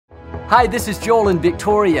Hi, this is Joel and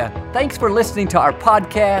Victoria. Thanks for listening to our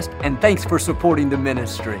podcast, and thanks for supporting the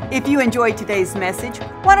ministry. If you enjoyed today's message,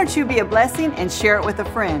 why don't you be a blessing and share it with a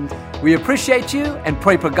friend? We appreciate you and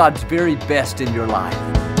pray for God's very best in your life.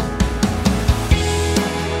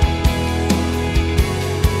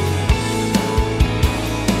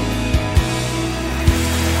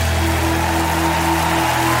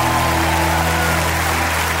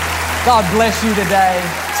 God bless you today.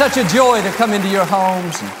 Such a joy to come into your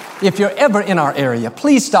homes. If you're ever in our area,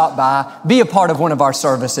 please stop by, be a part of one of our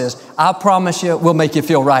services. I promise you, we'll make you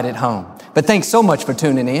feel right at home. But thanks so much for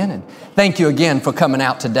tuning in, and thank you again for coming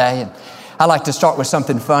out today. And I like to start with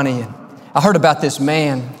something funny. I heard about this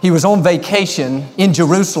man. He was on vacation in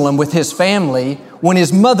Jerusalem with his family when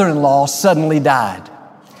his mother-in-law suddenly died.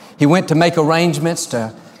 He went to make arrangements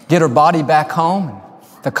to get her body back home.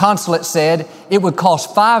 The consulate said it would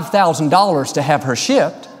cost $5,000 to have her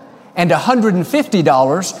shipped and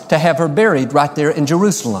 $150 to have her buried right there in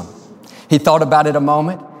Jerusalem. He thought about it a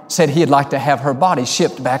moment, said he'd like to have her body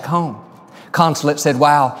shipped back home. Consulate said,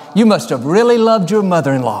 "Wow, you must have really loved your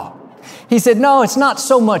mother-in-law." He said, "No, it's not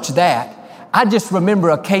so much that. I just remember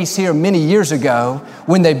a case here many years ago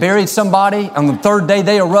when they buried somebody. On the third day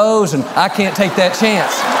they arose, and I can't take that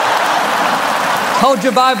chance." Hold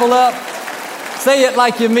your Bible up. Say it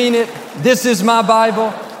like you mean it. This is my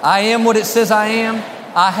Bible. I am what it says I am.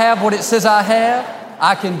 I have what it says I have.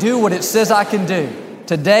 I can do what it says I can do.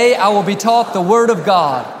 Today I will be taught the Word of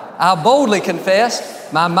God. I boldly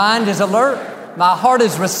confess, my mind is alert, my heart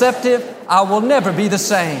is receptive. I will never be the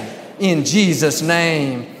same. In Jesus'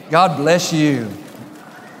 name, God bless you.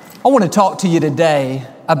 I want to talk to you today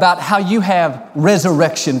about how you have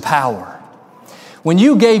resurrection power. When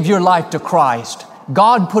you gave your life to Christ,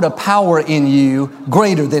 God put a power in you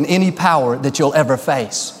greater than any power that you'll ever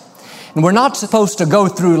face. And we're not supposed to go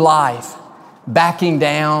through life backing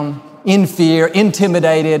down, in fear,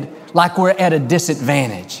 intimidated, like we're at a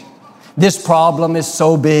disadvantage. This problem is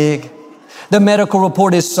so big. The medical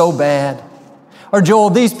report is so bad. Or, Joel,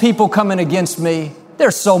 these people coming against me,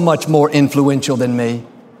 they're so much more influential than me.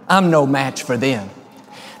 I'm no match for them.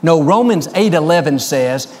 No, Romans 8:11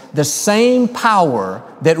 says, the same power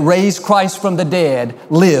that raised Christ from the dead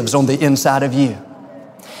lives on the inside of you.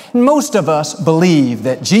 Most of us believe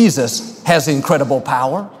that Jesus has incredible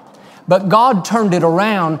power, but God turned it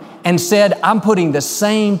around and said, I'm putting the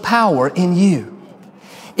same power in you.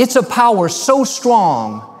 It's a power so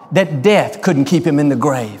strong that death couldn't keep him in the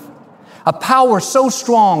grave. A power so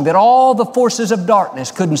strong that all the forces of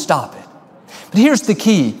darkness couldn't stop it. But here's the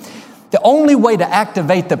key. The only way to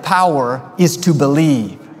activate the power is to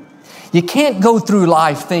believe. You can't go through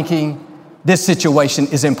life thinking, this situation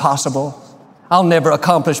is impossible. I'll never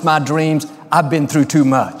accomplish my dreams. I've been through too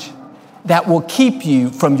much. That will keep you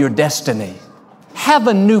from your destiny. Have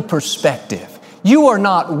a new perspective. You are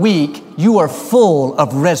not weak. You are full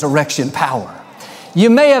of resurrection power. You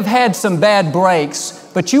may have had some bad breaks,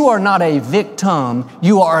 but you are not a victim.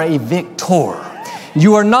 You are a victor.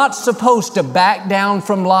 You are not supposed to back down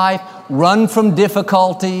from life, run from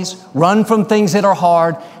difficulties, run from things that are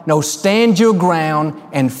hard. No, stand your ground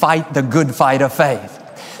and fight the good fight of faith.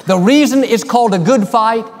 The reason it's called a good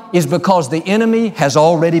fight is because the enemy has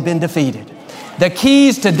already been defeated. The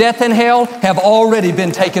keys to death and hell have already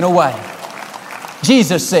been taken away.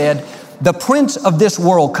 Jesus said, the prince of this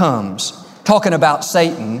world comes, talking about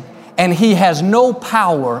Satan, and he has no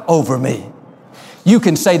power over me. You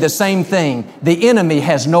can say the same thing. The enemy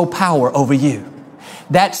has no power over you.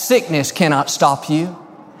 That sickness cannot stop you.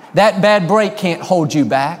 That bad break can't hold you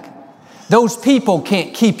back. Those people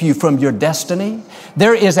can't keep you from your destiny.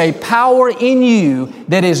 There is a power in you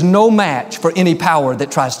that is no match for any power that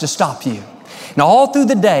tries to stop you. Now, all through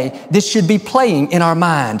the day, this should be playing in our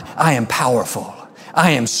mind. I am powerful.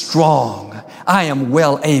 I am strong. I am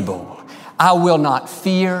well able. I will not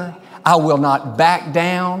fear. I will not back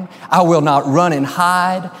down. I will not run and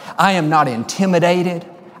hide. I am not intimidated.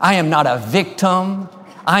 I am not a victim.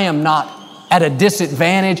 I am not at a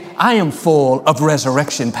disadvantage. I am full of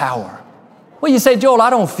resurrection power. Well, you say, Joel, I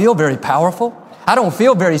don't feel very powerful. I don't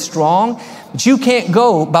feel very strong. But you can't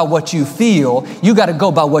go by what you feel. You got to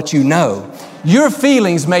go by what you know. Your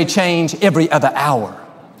feelings may change every other hour.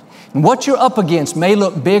 And what you're up against may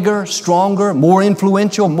look bigger, stronger, more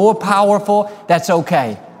influential, more powerful. That's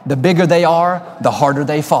okay. The bigger they are, the harder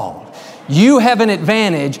they fall. You have an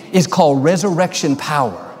advantage. It's called resurrection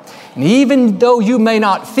power. And even though you may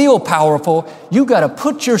not feel powerful, you got to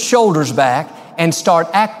put your shoulders back and start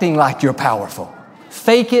acting like you're powerful.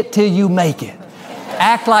 Fake it till you make it.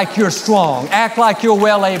 Act like you're strong. Act like you're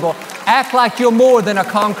well able. Act like you're more than a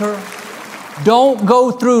conqueror. Don't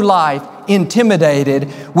go through life intimidated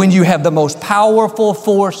when you have the most powerful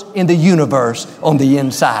force in the universe on the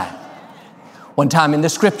inside. One time in the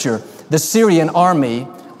scripture, the Syrian army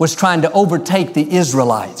was trying to overtake the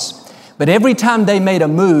Israelites. But every time they made a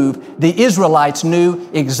move, the Israelites knew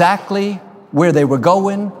exactly where they were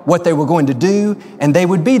going, what they were going to do, and they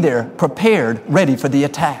would be there prepared, ready for the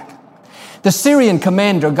attack. The Syrian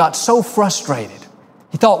commander got so frustrated.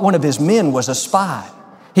 He thought one of his men was a spy.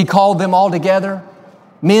 He called them all together.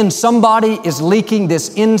 Men, somebody is leaking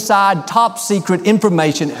this inside top secret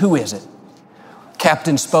information. Who is it?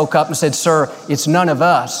 Captain spoke up and said, "Sir, it's none of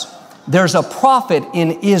us. There's a prophet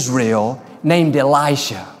in Israel named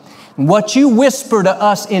Elisha. What you whisper to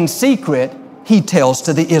us in secret, he tells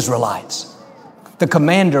to the Israelites." The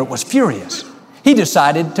commander was furious. He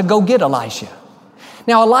decided to go get Elisha.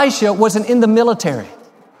 Now, Elisha wasn't in the military.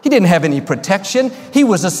 He didn't have any protection. He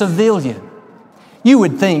was a civilian. You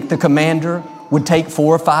would think the commander would take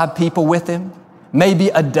 4 or 5 people with him, maybe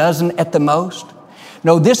a dozen at the most.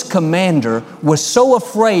 No, this commander was so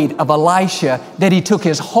afraid of Elisha that he took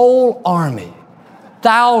his whole army,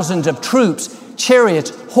 thousands of troops,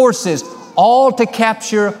 chariots, horses, all to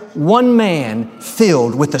capture one man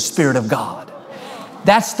filled with the Spirit of God.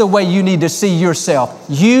 That's the way you need to see yourself.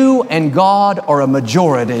 You and God are a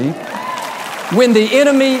majority. When the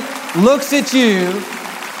enemy looks at you,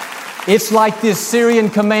 it's like this Syrian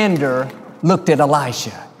commander looked at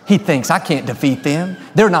Elisha. He thinks, I can't defeat them.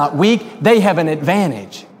 They're not weak. They have an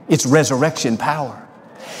advantage. It's resurrection power.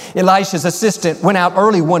 Elisha's assistant went out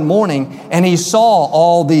early one morning and he saw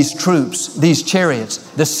all these troops, these chariots,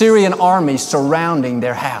 the Syrian army surrounding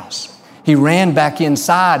their house. He ran back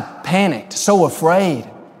inside, panicked, so afraid.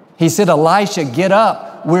 He said, "Elisha, get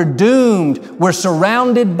up. We're doomed. We're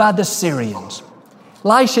surrounded by the Syrians."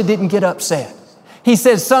 Elisha didn't get upset. He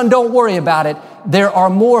said, "Son, don't worry about it. There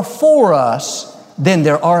are more for us than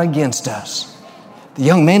there are against us." The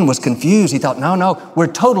young man was confused. He thought, no, we're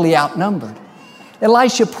totally outnumbered.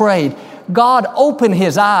 Elisha prayed, "God, open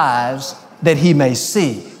his eyes that he may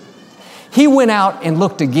see." He went out and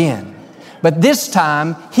looked again. But this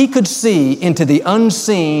time, he could see into the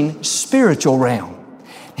unseen spiritual realm.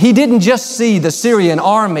 He didn't just see the Syrian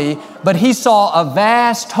army, but he saw a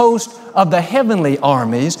vast host of the heavenly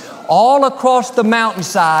armies all across the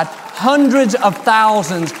mountainside, hundreds of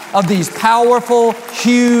thousands of these powerful,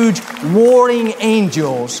 huge, warring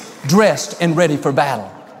angels dressed and ready for battle.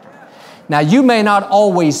 Now, you may not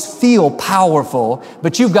always feel powerful,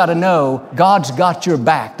 but you've got to know God's got your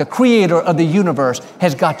back. The Creator of the universe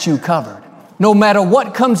has got you covered. No matter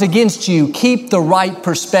what comes against you, keep the right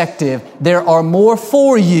perspective. There are more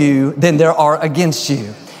for you than there are against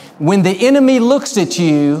you. When the enemy looks at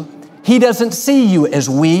you, he doesn't see you as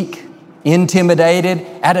weak, intimidated,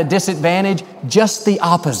 at a disadvantage, just the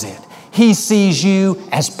opposite. He sees you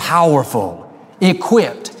as powerful,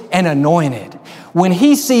 equipped, and anointed. When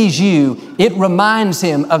he sees you, it reminds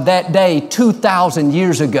him of that day 2,000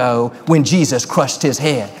 years ago when Jesus crushed his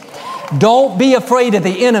head. Don't be afraid of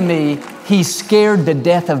the enemy. He's scared to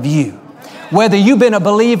death of you. Whether you've been a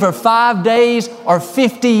believer 5 days or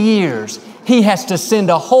 50 years, he has to send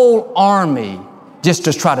a whole army just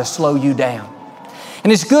to try to slow you down.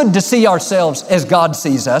 And it's good to see ourselves as God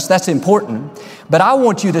sees us. That's important. But I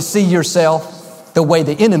want you to see yourself the way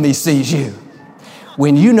the enemy sees you.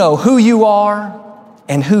 When you know who you are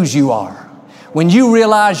and whose you are. When you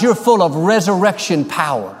realize you're full of resurrection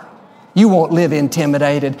power. You won't live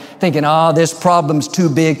intimidated, thinking, this problem's too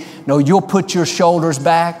big. No, you'll put your shoulders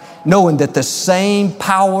back, knowing that the same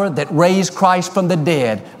power that raised Christ from the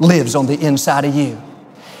dead lives on the inside of you.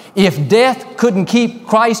 If death couldn't keep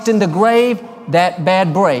Christ in the grave, that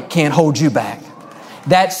bad break can't hold you back.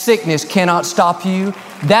 That sickness cannot stop you.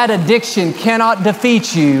 That addiction cannot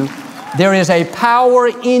defeat you. There is a power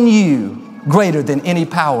in you greater than any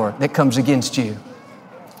power that comes against you.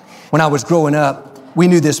 When I was growing up, we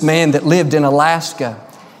knew this man that lived in Alaska.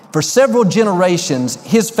 For several generations,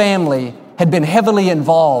 his family had been heavily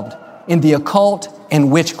involved in the occult and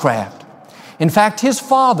witchcraft. In fact, his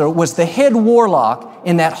father was the head warlock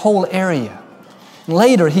in that whole area.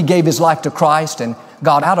 Later, he gave his life to Christ and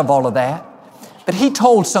got out of all of that. But he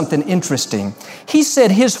told something interesting. He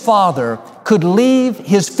said his father could leave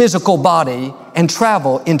his physical body and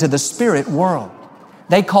travel into the spirit world.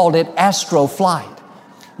 They called it astral flight.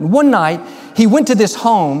 One night, he went to this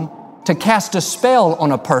home to cast a spell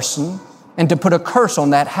on a person and to put a curse on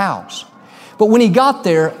that house. But when he got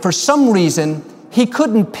there, for some reason, he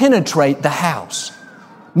couldn't penetrate the house.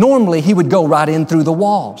 Normally, he would go right in through the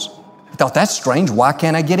walls. He thought, that's strange. Why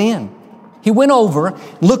can't I get in? He went over,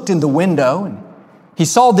 looked in the window, and he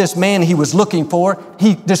saw this man he was looking for.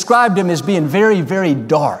 He described him as being very, very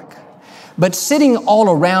dark. But sitting all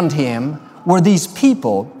around him were these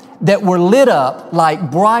people that were lit up like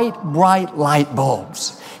bright, bright light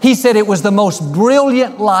bulbs. He said it was the most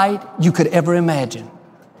brilliant light you could ever imagine.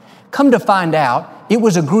 Come to find out, it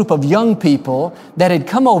was a group of young people that had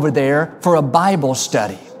come over there for a Bible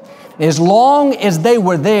study. As long as they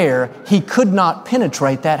were there, he could not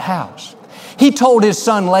penetrate that house. He told his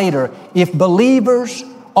son later, if believers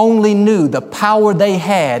only knew the power they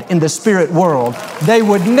had in the spirit world, they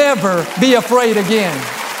would never be afraid again.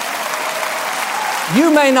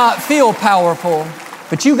 You may not feel powerful,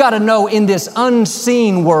 but you got to know in this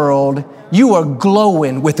unseen world, you are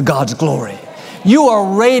glowing with God's glory. You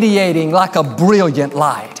are radiating like a brilliant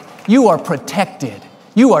light. You are protected.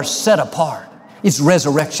 You are set apart. It's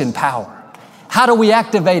resurrection power. How do we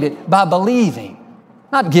activate it? By believing.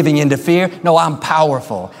 Not giving in to fear. No, I'm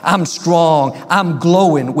powerful. I'm strong. I'm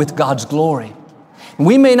glowing with God's glory.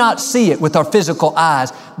 We may not see it with our physical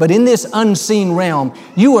eyes, but in this unseen realm,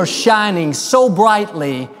 you are shining so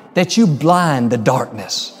brightly that you blind the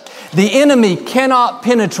darkness. The enemy cannot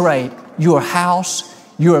penetrate your house,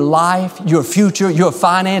 your life, your future, your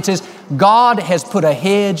finances. God has put a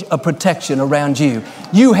hedge of protection around you.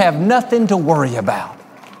 You have nothing to worry about.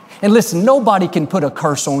 And listen, nobody can put a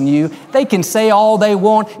curse on you. They can say all they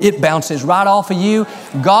want. It bounces right off of you.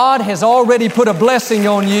 God has already put a blessing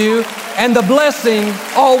on you, and the blessing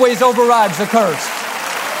always overrides the curse.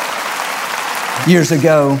 Years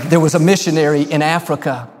ago, there was a missionary in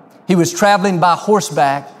Africa. He was traveling by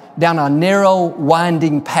horseback down a narrow,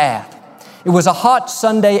 winding path. It was a hot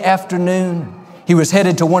Sunday afternoon. He was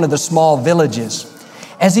headed to one of the small villages.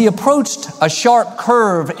 As he approached a sharp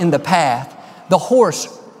curve in the path, the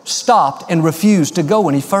horse stopped and refused to go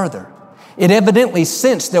any further. It evidently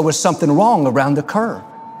sensed there was something wrong around the curve.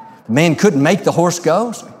 The man couldn't make the horse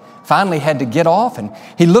go, so he finally had to get off, and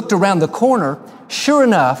he looked around the corner. Sure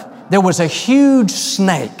enough, there was a huge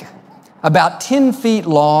snake, about 10 feet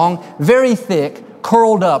long, very thick,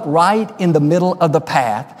 curled up right in the middle of the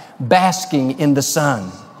path, basking in the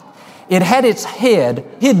sun. It had its head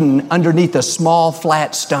hidden underneath a small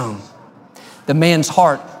flat stone. The man's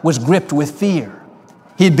heart was gripped with fear.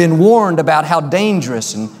 He'd been warned about how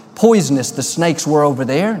dangerous and poisonous the snakes were over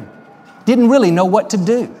there, and didn't really know what to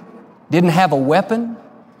do. Didn't have a weapon.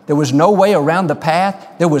 There was no way around the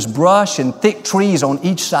path. There was brush and thick trees on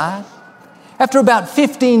each side. After about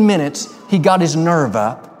 15 minutes, he got his nerve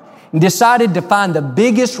up and decided to find the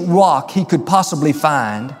biggest rock he could possibly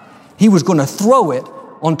find. He was going to throw it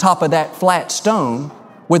on top of that flat stone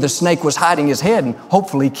where the snake was hiding his head and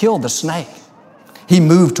hopefully kill the snake. He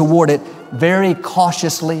moved toward it very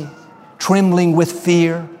cautiously, trembling with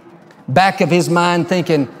fear, back of his mind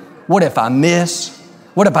thinking, what if I miss?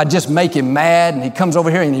 What if I just make him mad and he comes over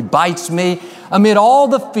here and he bites me? Amid all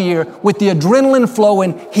the fear, with the adrenaline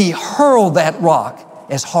flowing, he hurled that rock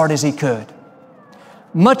as hard as he could.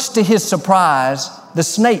 Much to his surprise, the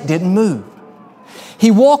snake didn't move. He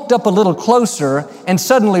walked up a little closer and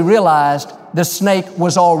suddenly realized the snake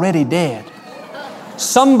was already dead.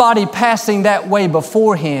 Somebody passing that way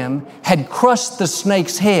before him had crushed the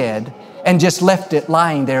snake's head and just left it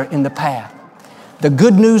lying there in the path. The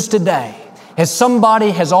good news today is somebody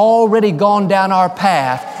has already gone down our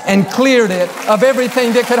path and cleared it of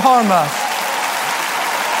everything that could harm us.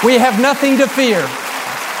 We have nothing to fear.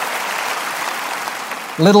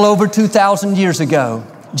 A little over 2,000 years ago,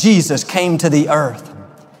 Jesus came to the earth,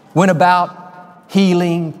 went about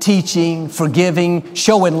healing, teaching, forgiving,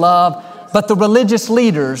 showing love. But the religious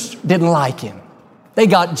leaders didn't like him. They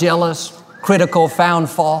got jealous, critical, found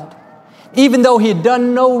fault. Even though he had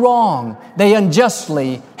done no wrong, they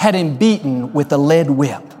unjustly had him beaten with a lead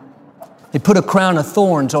whip. They put a crown of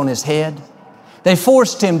thorns on his head. They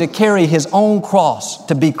forced him to carry his own cross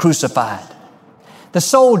to be crucified. The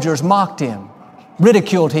soldiers mocked him,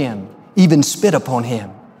 ridiculed him, even spit upon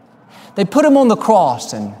him. They put him on the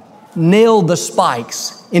cross and nailed the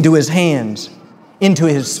spikes into his hands, into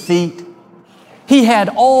his feet. He had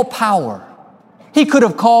all power. He could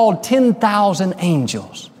have called 10,000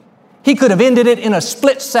 angels. He could have ended it in a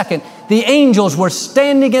split second. The angels were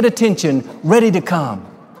standing at attention, ready to come,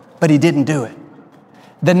 but he didn't do it.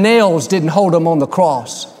 The nails didn't hold him on the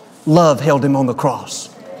cross. Love held him on the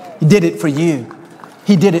cross. He did it for you.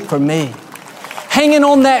 He did it for me. Hanging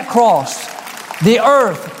on that cross, the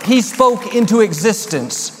earth he spoke into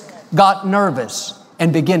existence got nervous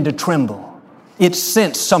and began to tremble. It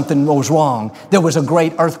sensed something was wrong. There was a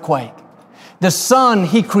great earthquake. The sun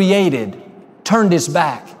he created turned his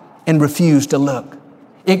back and refused to look.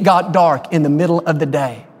 It got dark in the middle of the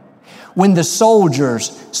day. When the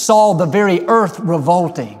soldiers saw the very earth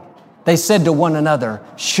revolting, they said to one another,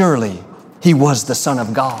 surely he was the Son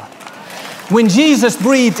of God. When Jesus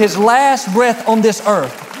breathed His last breath on this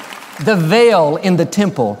earth, the veil in the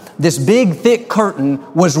temple, this big thick curtain,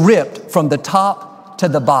 was ripped from the top to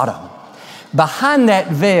the bottom. Behind that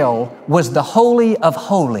veil was the Holy of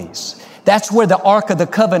Holies. That's where the Ark of the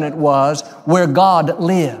Covenant was, where God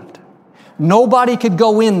lived. Nobody could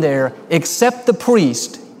go in there except the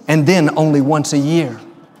priest, and then only once a year.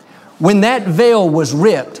 When that veil was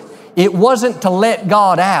ripped, it wasn't to let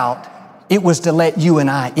God out, it was to let you and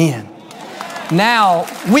I in. Now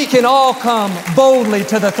we can all come boldly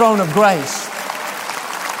to the throne of grace.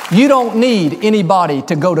 You don't need anybody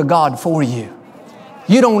to go to God for you.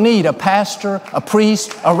 You don't need a pastor, a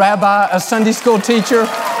priest, a rabbi, a Sunday school teacher.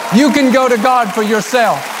 You can go to God for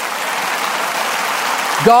yourself.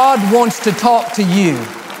 God wants to talk to you.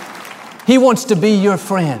 He wants to be your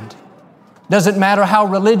friend. Doesn't matter how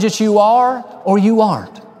religious you are or you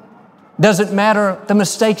aren't. Doesn't matter the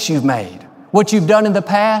mistakes you've made, what you've done in the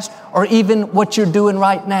past, or even what you're doing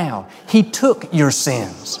right now. He took your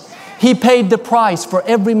sins. He paid the price for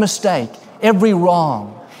every mistake, every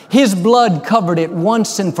wrong. His blood covered it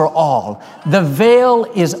once and for all. The veil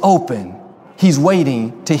is open. He's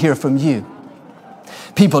waiting to hear from you.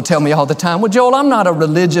 People tell me all the time, well, Joel, I'm not a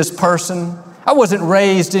religious person. I wasn't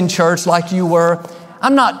raised in church like you were.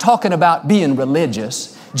 I'm not talking about being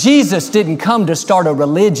religious. Jesus didn't come to start a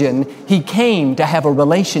religion. He came to have a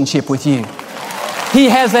relationship with you. He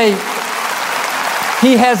has a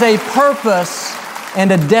purpose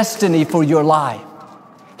and a destiny for your life.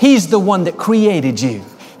 He's the one that created you.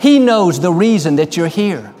 He knows the reason that you're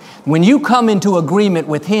here. When you come into agreement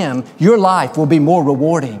with Him, your life will be more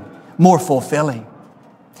rewarding, more fulfilling.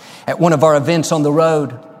 At one of our events on the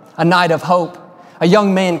road, a night of hope, a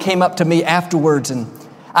young man came up to me afterwards, and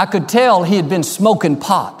I could tell he had been smoking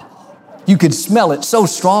pot. You could smell it so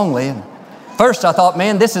strongly. And first I thought,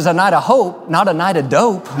 man, this is a night of hope, not a night of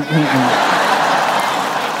dope.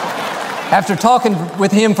 After talking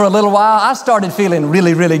with him for a little while, I started feeling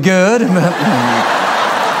really, really good.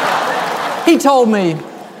 He told me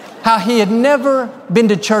how he had never been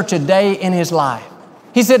to church a day in his life.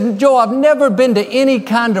 He said, Joe, I've never been to any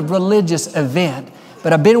kind of religious event,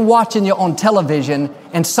 but I've been watching you on television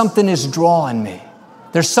and something is drawing me.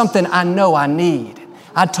 There's something I know I need.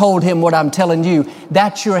 I told him what I'm telling you.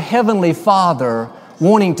 That's your Heavenly Father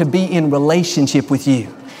wanting to be in relationship with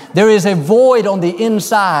you. There is a void on the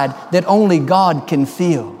inside that only God can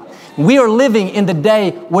fill. We are living in the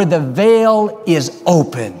day where the veil is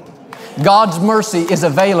open. God's mercy is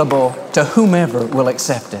available to whomever will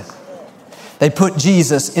accept it. They put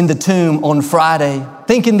Jesus in the tomb on Friday,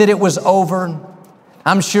 thinking that it was over.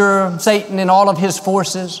 I'm sure Satan and all of his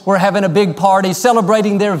forces were having a big party,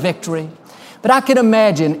 celebrating their victory. But I can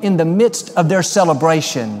imagine in the midst of their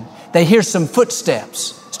celebration, they hear some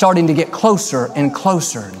footsteps starting to get closer and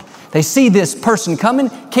closer. They see this person coming,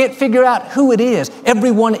 can't figure out who it is.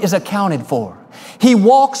 Everyone is accounted for. He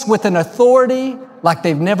walks with an authority like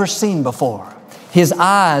they've never seen before. His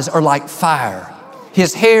eyes are like fire.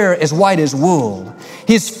 His hair is white as wool.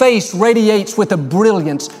 His face radiates with a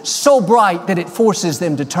brilliance so bright that it forces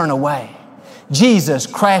them to turn away. Jesus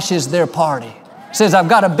crashes their party. Says, I've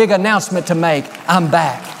got a big announcement to make. I'm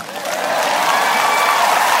back.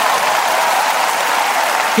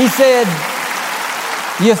 He said,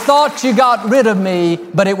 you thought you got rid of me,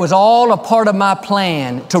 but it was all a part of my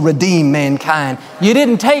plan to redeem mankind. You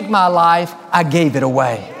didn't take my life, I gave it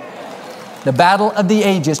away. The battle of the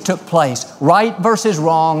ages took place. Right versus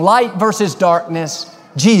wrong, light versus darkness,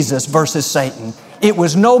 Jesus versus Satan. It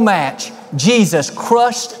was no match. Jesus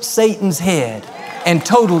crushed Satan's head and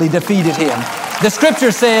totally defeated him. The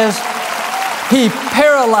scripture says He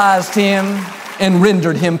paralyzed him and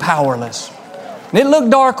rendered him powerless. And it looked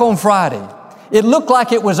dark on Friday. It looked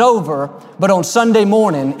like it was over, but on Sunday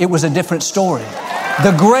morning, it was a different story.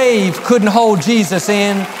 The grave couldn't hold Jesus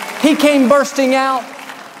in. He came bursting out.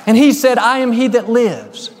 And He said, I am He that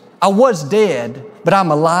lives. I was dead, but I'm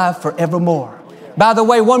alive forevermore. By the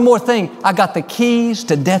way, one more thing. I got the keys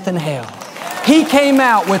to death and hell. He came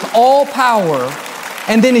out with all power,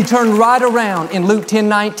 and then He turned right around in Luke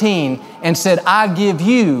 10:19 and said, I give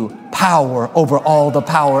you power over all the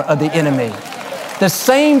power of the enemy. The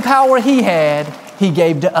same power He had, He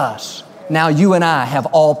gave to us. Now you and I have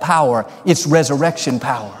all power. It's resurrection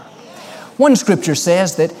power. One scripture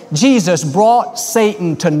says that Jesus brought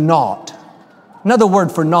Satan to naught. Another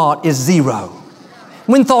word for naught is zero.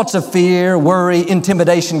 When thoughts of fear, worry,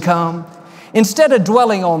 intimidation come, instead of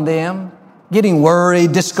dwelling on them, getting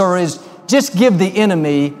worried, discouraged, just give the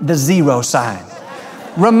enemy the zero sign.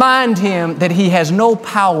 Remind him that he has no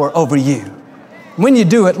power over you. When you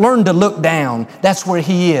do it, learn to look down. That's where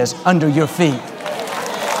he is, under your feet.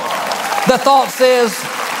 The thought says,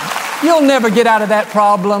 you'll never get out of that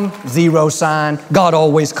problem. Zero sign. God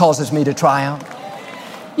always causes me to triumph.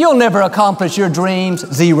 You'll never accomplish your dreams.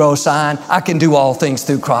 Zero sign. I can do all things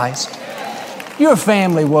through Christ. Your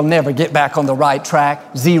family will never get back on the right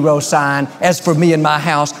track. Zero sign. As for me and my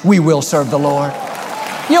house, we will serve the Lord.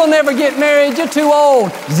 You'll never get married. You're too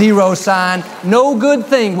old. Zero sign. No good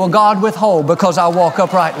thing will God withhold because I walk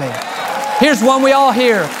uprightly. Here's one we all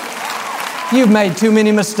hear. You've made too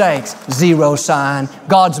many mistakes. Zero sign.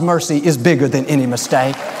 God's mercy is bigger than any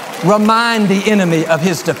mistake. Remind the enemy of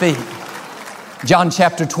his defeat. John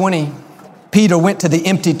chapter 20, Peter went to the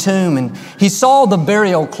empty tomb and he saw the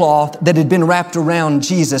burial cloth that had been wrapped around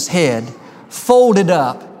Jesus' head, folded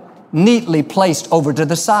up, neatly placed over to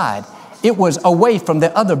the side. It was away from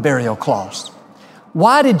the other burial cloths.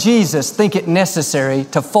 Why did Jesus think it necessary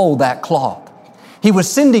to fold that cloth? He was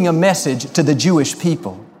sending a message to the Jewish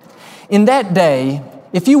people. In that day,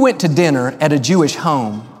 if you went to dinner at a Jewish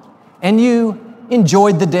home and you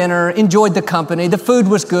enjoyed the dinner, enjoyed the company, the food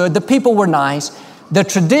was good, the people were nice, the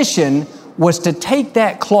tradition was to take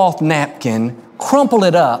that cloth napkin, crumple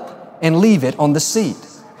it up, and leave it on the seat.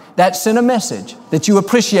 That sent a message that you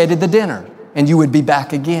appreciated the dinner and you would be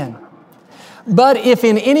back again. But if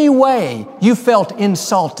in any way you felt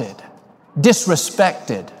insulted,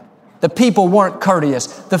 disrespected, the people weren't courteous,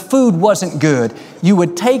 the food wasn't good, you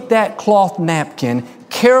would take that cloth napkin,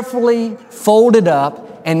 carefully fold it up,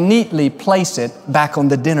 and neatly place it back on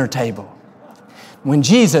the dinner table. When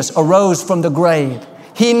Jesus arose from the grave,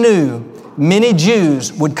 He knew many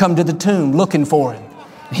Jews would come to the tomb looking for Him.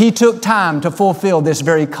 He took time to fulfill this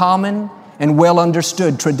very common and well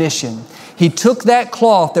understood tradition. He took that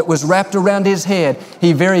cloth that was wrapped around His head,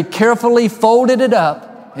 He very carefully folded it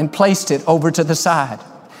up and placed it over to the side.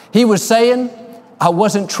 He was saying, I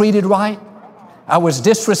wasn't treated right. I was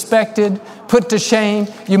disrespected, put to shame,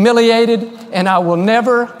 humiliated, and I will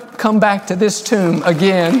never come back to this tomb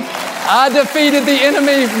again. I defeated the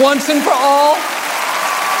enemy once and for all.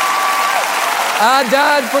 I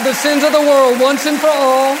died for the sins of the world once and for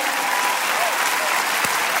all.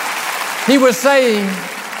 He was saying,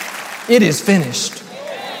 it is finished.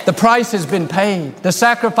 The price has been paid. The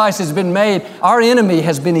sacrifice has been made. Our enemy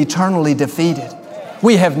has been eternally defeated.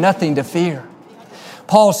 We have nothing to fear.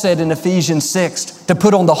 Paul said in Ephesians 6 to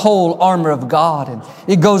put on the whole armor of God. And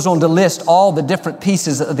it goes on to list all the different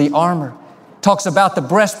pieces of the armor. Talks about the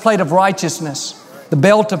breastplate of righteousness, the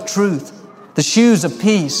belt of truth, the shoes of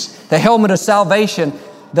peace, the helmet of salvation,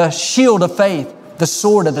 the shield of faith, the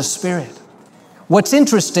sword of the Spirit. What's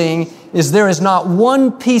interesting is there is not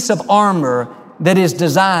one piece of armor that is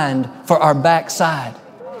designed for our backside.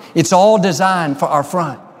 It's all designed for our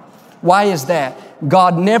front. Why is that?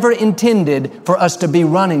 God never intended for us to be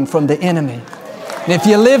running from the enemy. And if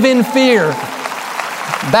you live in fear,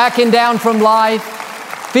 backing down from life,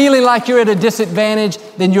 feeling like you're at a disadvantage,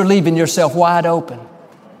 then you're leaving yourself wide open.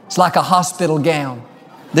 It's like a hospital gown.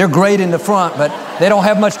 They're great in the front, but they don't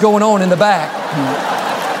have much going on in the back.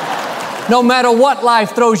 No matter what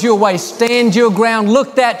life throws you away, stand your ground,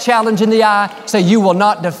 look that challenge in the eye, say, you will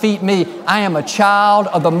not defeat me. I am a child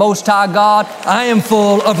of the Most High God. I am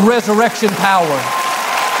full of resurrection power.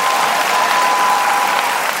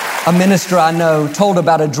 A minister I know told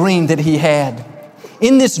about a dream that he had.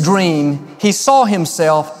 In this dream, he saw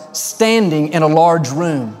himself standing in a large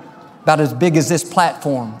room, about as big as this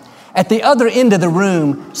platform. At the other end of the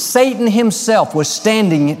room, Satan himself was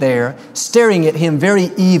standing there, staring at him very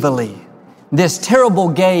evilly. This terrible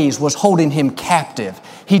gaze was holding him captive.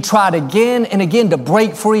 He tried again and again to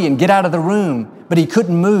break free and get out of the room, but he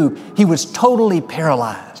couldn't move. He was totally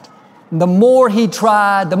paralyzed. The more he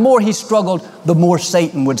tried, the more he struggled, the more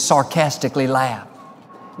Satan would sarcastically laugh.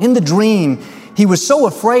 In the dream, he was so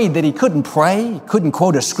afraid that he couldn't pray, couldn't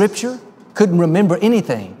quote a scripture, couldn't remember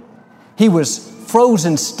anything. He was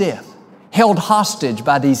frozen stiff, held hostage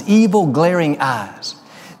by these evil, glaring eyes.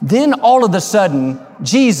 Then all of a sudden,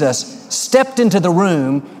 Jesus stepped into the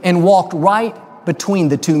room and walked right between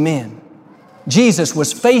the two men. Jesus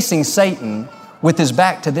was facing Satan with his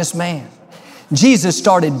back to this man. Jesus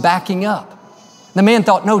started backing up. The man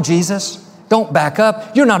thought, no, Jesus, don't back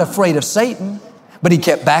up. You're not afraid of Satan. But he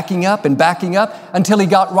kept backing up until he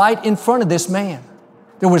got right in front of this man.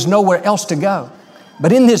 There was nowhere else to go.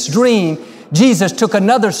 But in this dream, Jesus took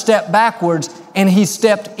another step backwards and he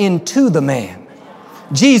stepped into the man.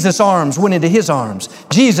 Jesus' arms went into his arms.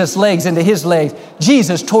 Jesus' legs into his legs.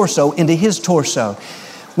 Jesus' torso into his torso.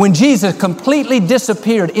 When Jesus completely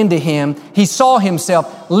disappeared into him, he saw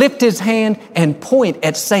himself lift his hand and point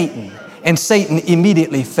at Satan. And Satan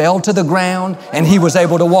immediately fell to the ground and he was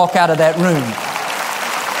able to walk out of that room.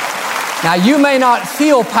 Now, you may not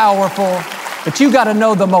feel powerful, but you got to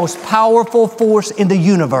know the most powerful force in the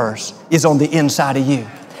universe is on the inside of you.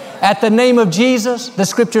 At the name of Jesus, the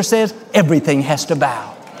scripture says, everything has to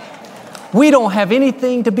bow. We don't have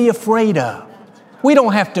anything to be afraid of. We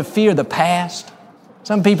don't have to fear the past.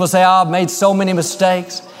 Some people say, I've made so many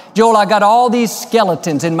mistakes. Joel, I got all these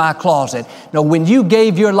skeletons in my closet. No, when you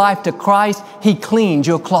gave your life to Christ, He cleaned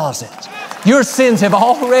your closet. Your sins have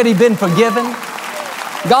already been forgiven.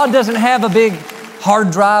 God doesn't have a big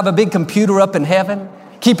hard drive, a big computer up in heaven,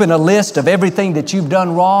 keeping a list of everything that you've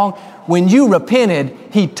done wrong. When you repented,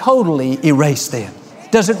 He totally erased them.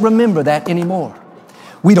 Doesn't remember that anymore.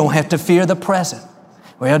 We don't have to fear the present.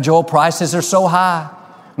 Well, Joel, prices are so high.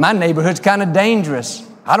 My neighborhood's kind of dangerous.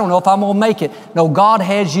 I don't know if I'm going to make it. No, God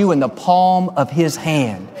has you in the palm of His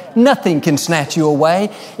hand. Nothing can snatch you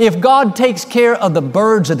away. If God takes care of the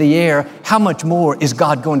birds of the air, how much more is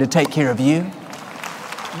God going to take care of you?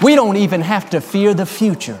 We don't even have to fear the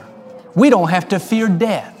future. We don't have to fear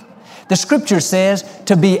death. The scripture says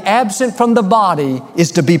to be absent from the body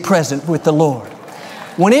is to be present with the Lord.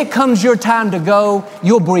 When it comes your time to go,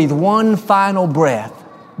 you'll breathe one final breath,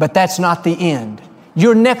 but that's not the end.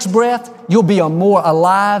 Your next breath, you'll be more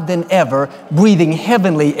alive than ever, breathing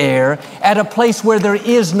heavenly air at a place where there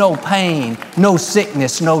is no pain, no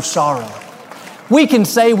sickness, no sorrow. We can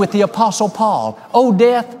say with the Apostle Paul, "O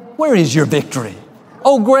death, where is your victory?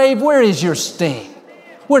 O grave, where is your sting?"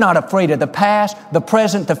 We're not afraid of the past, the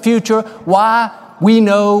present, the future. Why? We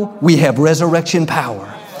know we have resurrection power.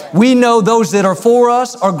 We know those that are for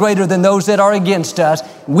us are greater than those that are against us.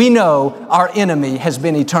 We know our enemy has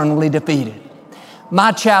been eternally defeated.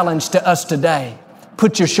 My challenge to us today,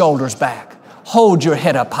 put your shoulders back. Hold your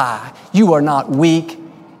head up high. You are not weak,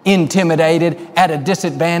 intimidated, at a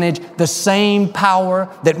disadvantage. The same power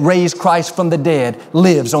that raised Christ from the dead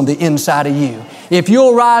lives on the inside of you. If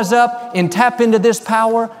you'll rise up and tap into this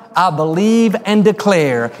power, I believe and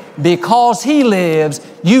declare, because He lives,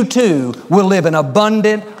 you too will live an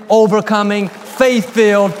abundant, overcoming,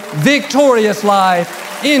 faith-filled, victorious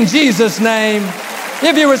life in Jesus' name.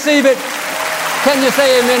 If you receive it, can you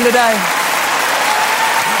say amen today?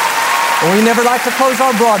 Well, we never like to close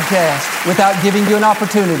our broadcast without giving you an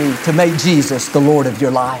opportunity to make Jesus the Lord of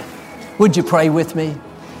your life. Would you pray with me?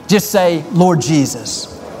 Just say, Lord Jesus,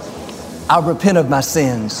 I repent of my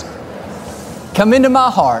sins. Come into my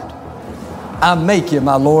heart. I make you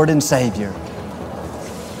my Lord and Savior.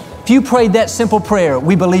 If you prayed that simple prayer,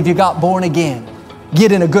 we believe you got born again.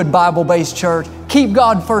 Get in a good Bible-based church. Keep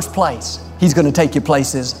God first place. He's going to take you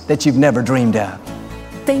places that you've never dreamed of.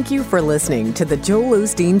 Thank you for listening to the Joel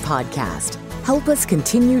Osteen Podcast. Help us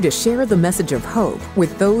continue to share the message of hope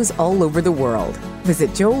with those all over the world.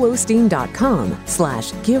 Visit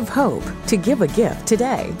joelosteen.com/give hope to give a gift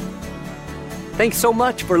today. Thanks so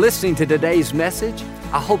much for listening to today's message.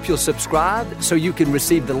 I hope you'll subscribe so you can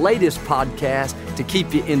receive the latest podcast to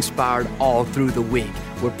keep you inspired all through the week.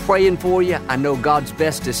 We're praying for you. I know God's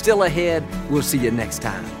best is still ahead. We'll see you next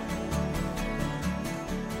time.